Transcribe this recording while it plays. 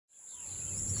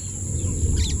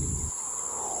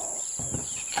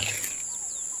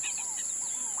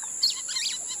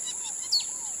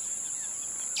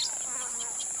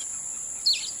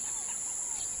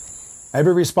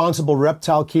Every responsible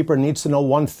reptile keeper needs to know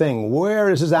one thing. Where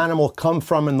does his animal come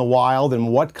from in the wild,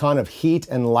 and what kind of heat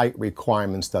and light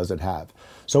requirements does it have?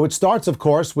 So it starts, of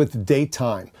course, with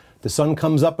daytime. The sun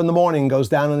comes up in the morning, goes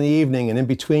down in the evening, and in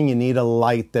between you need a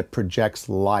light, that projects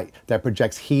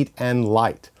heat and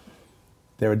light.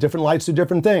 There are different lights to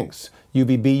different things.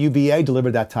 UVB, UVA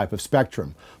deliver that type of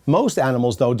spectrum. Most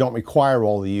animals, though, don't require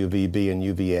all the UVB and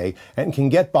UVA and can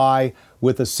get by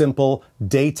with a simple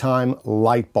daytime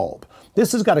light bulb.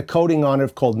 This has got a coating on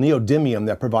it called neodymium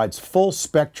that provides full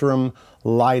spectrum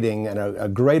lighting, and a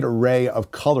great array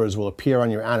of colors will appear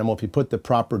on your animal if you put the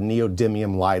proper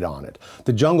neodymium light on it.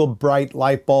 The Jungle Bright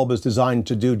light bulb is designed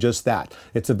to do just that.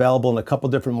 It's available in a couple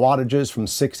different wattages from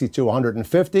 60 to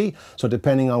 150, so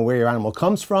depending on where your animal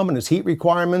comes from and its heat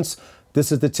requirements,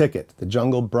 this is the ticket, the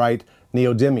Jungle Bright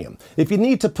neodymium. If you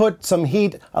need to put some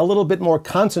heat a little bit more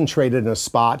concentrated in a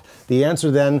spot, the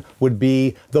answer then would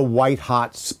be the White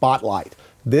Hot Spotlight.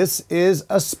 This is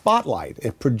a spotlight.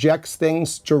 It projects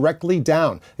things directly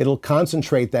down. It'll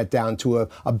concentrate that down to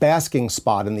a basking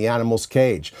spot in the animal's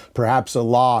cage, perhaps a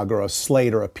log or a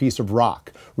slate or a piece of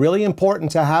rock. Really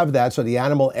important to have that so the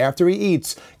animal, after he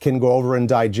eats, can go over and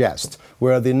digest.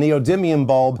 Where the neodymium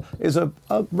bulb is a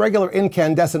regular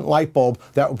incandescent light bulb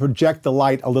that will project the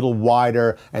light a little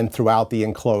wider and throughout the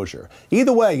enclosure.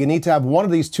 Either way, you need to have one of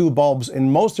these two bulbs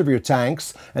in most of your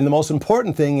tanks, and the most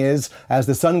important thing is, as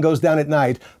the sun goes down at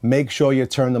night, make sure you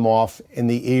turn them off in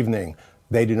the evening.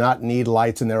 They do not need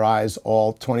lights in their eyes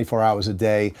all 24 hours a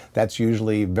day. That's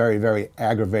usually very, very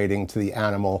aggravating to the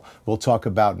animal. We'll talk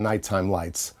about nighttime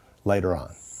lights later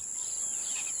on.